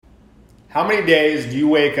How many days do you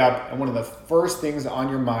wake up and one of the first things on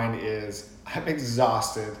your mind is, I'm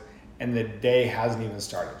exhausted and the day hasn't even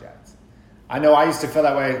started yet? I know I used to feel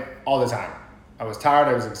that way all the time. I was tired,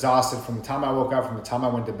 I was exhausted from the time I woke up, from the time I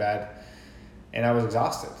went to bed, and I was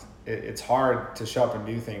exhausted. It's hard to show up and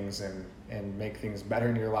do things and make things better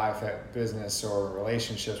in your life at business or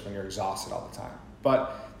relationships when you're exhausted all the time.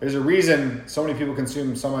 But there's a reason so many people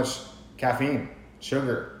consume so much caffeine,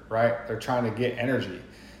 sugar, right? They're trying to get energy.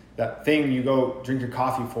 That thing you go drink your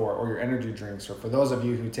coffee for, or your energy drinks, or for those of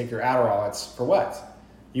you who take your Adderall, it's for what?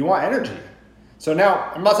 You want energy. So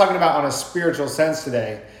now, I'm not talking about on a spiritual sense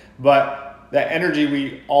today, but that energy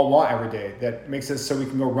we all want every day that makes us so we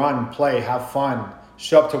can go run, play, have fun,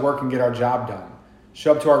 show up to work and get our job done,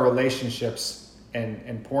 show up to our relationships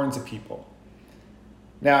and pour into people.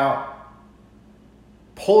 Now,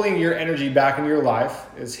 pulling your energy back into your life,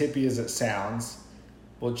 as hippie as it sounds,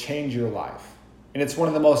 will change your life. And it's one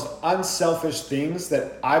of the most unselfish things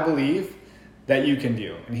that I believe that you can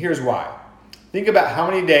do. And here's why. Think about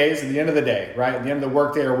how many days at the end of the day, right? At the end of the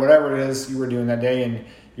workday or whatever it is you were doing that day, and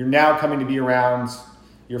you're now coming to be around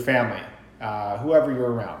your family, whoever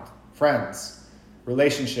you're around, friends,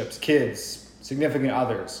 relationships, kids, significant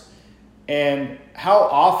others. And how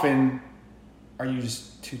often are you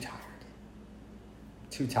just too tired?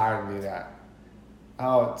 Too tired to do that.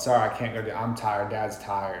 Oh, sorry, I can't go do. I'm tired. Dad's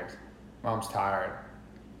tired. Mom's tired.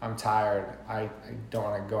 I'm tired. I don't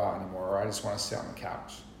want to go out anymore, or I just want to sit on the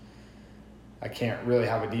couch. I can't really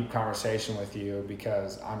have a deep conversation with you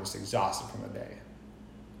because I'm just exhausted from the day.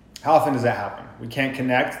 How often does that happen? We can't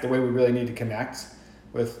connect the way we really need to connect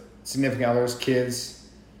with significant others, kids,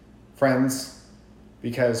 friends,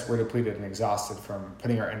 because we're depleted and exhausted from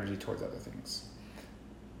putting our energy towards other things.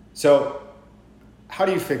 So how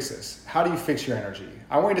do you fix this? How do you fix your energy?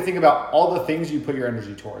 I want you to think about all the things you put your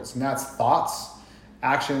energy towards, and that's thoughts,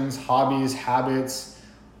 actions, hobbies, habits,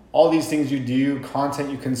 all these things you do, content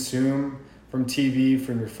you consume from TV,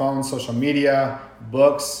 from your phone, social media,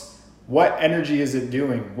 books. What energy is it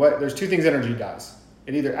doing? There's two things energy does.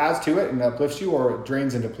 It either adds to it and uplifts you, or it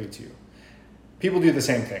drains and depletes you. People do the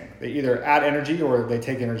same thing. They either add energy or they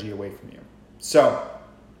take energy away from you. So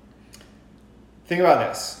think about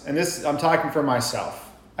this, and this I'm talking for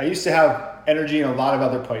myself. I used to have energy in a lot of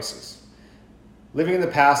other places. Living in the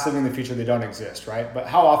past, living in the future, they don't exist, right? But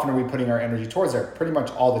how often are we putting our energy towards there? Pretty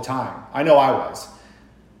much all the time. I know I was.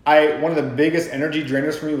 One of the biggest energy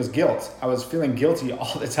drainers for me was guilt. I was feeling guilty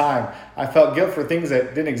all the time. I felt guilt for things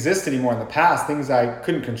that didn't exist anymore in the past, things I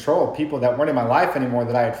couldn't control, people that weren't in my life anymore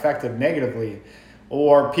that I had affected negatively,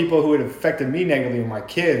 or people who had affected me negatively, with my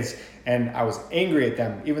kids. And I was angry at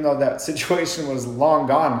them. Even though that situation was long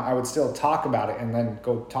gone, I would still talk about it and then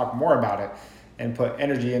go talk more about it and put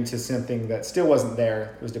energy into something that still wasn't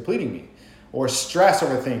there. It was depleting me. Or stress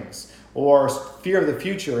over things, or fear of the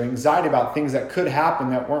future, anxiety about things that could happen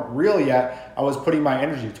that weren't real yet, I was putting my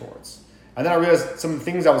energy towards. And then I realized some of the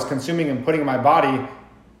things I was consuming and putting in my body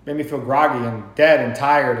made me feel groggy and dead and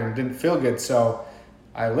tired and didn't feel good, so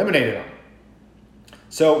I eliminated them.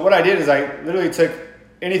 So what I did is I literally took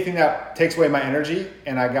anything that takes away my energy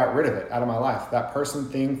and I got rid of it out of my life. That person,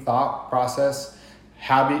 thing, thought, process,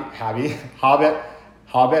 habit,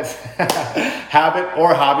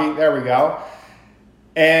 or hobby, there we go.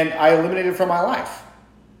 And I eliminated it from my life.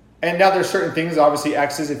 And now there's certain things, obviously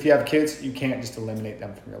exes, if you have kids, you can't just eliminate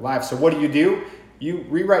them from your life. So what do? You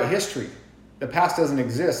rewrite history. The past doesn't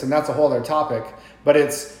exist, and that's a whole other topic. But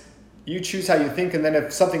it's, you choose how you think, and then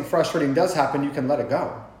if something frustrating does happen, you can let it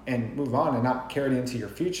go and move on and not carry it into your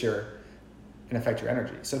future and affect your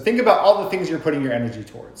energy. So think about all the things you're putting your energy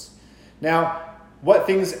towards. Now, what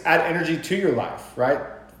things add energy to your life, right?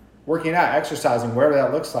 Working out, exercising, wherever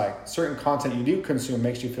that looks like. Certain content you do consume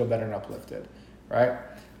makes you feel better and uplifted, right?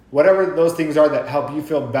 Whatever those things are that help you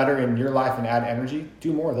feel better in your life and add energy,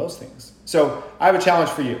 do more of those things. So I have a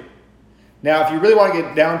challenge for you. Now, if you really want to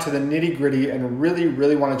get down to the nitty gritty and really,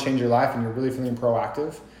 really want to change your life and you're really feeling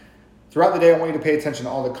proactive, throughout the day, I want you to pay attention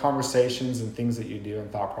to all the conversations and things that you do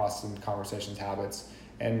and thought processes and conversations, habits,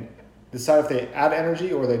 and decide if they add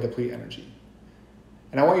energy or they deplete energy.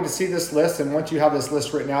 And I want you to see this list, and once you have this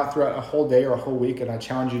list written out throughout a whole day or a whole week, and I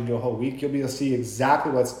challenge you to do a whole week, you'll be able to see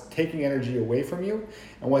exactly what's taking energy away from you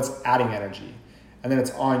and what's adding energy. And then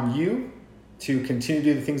it's on you to continue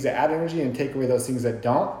to do the things that add energy and take away those things that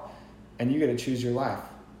don't, and you get to choose your life.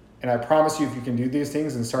 And I promise you, if you can do these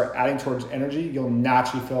things and start adding towards energy, you'll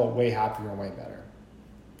naturally feel way happier and way better.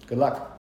 Good luck.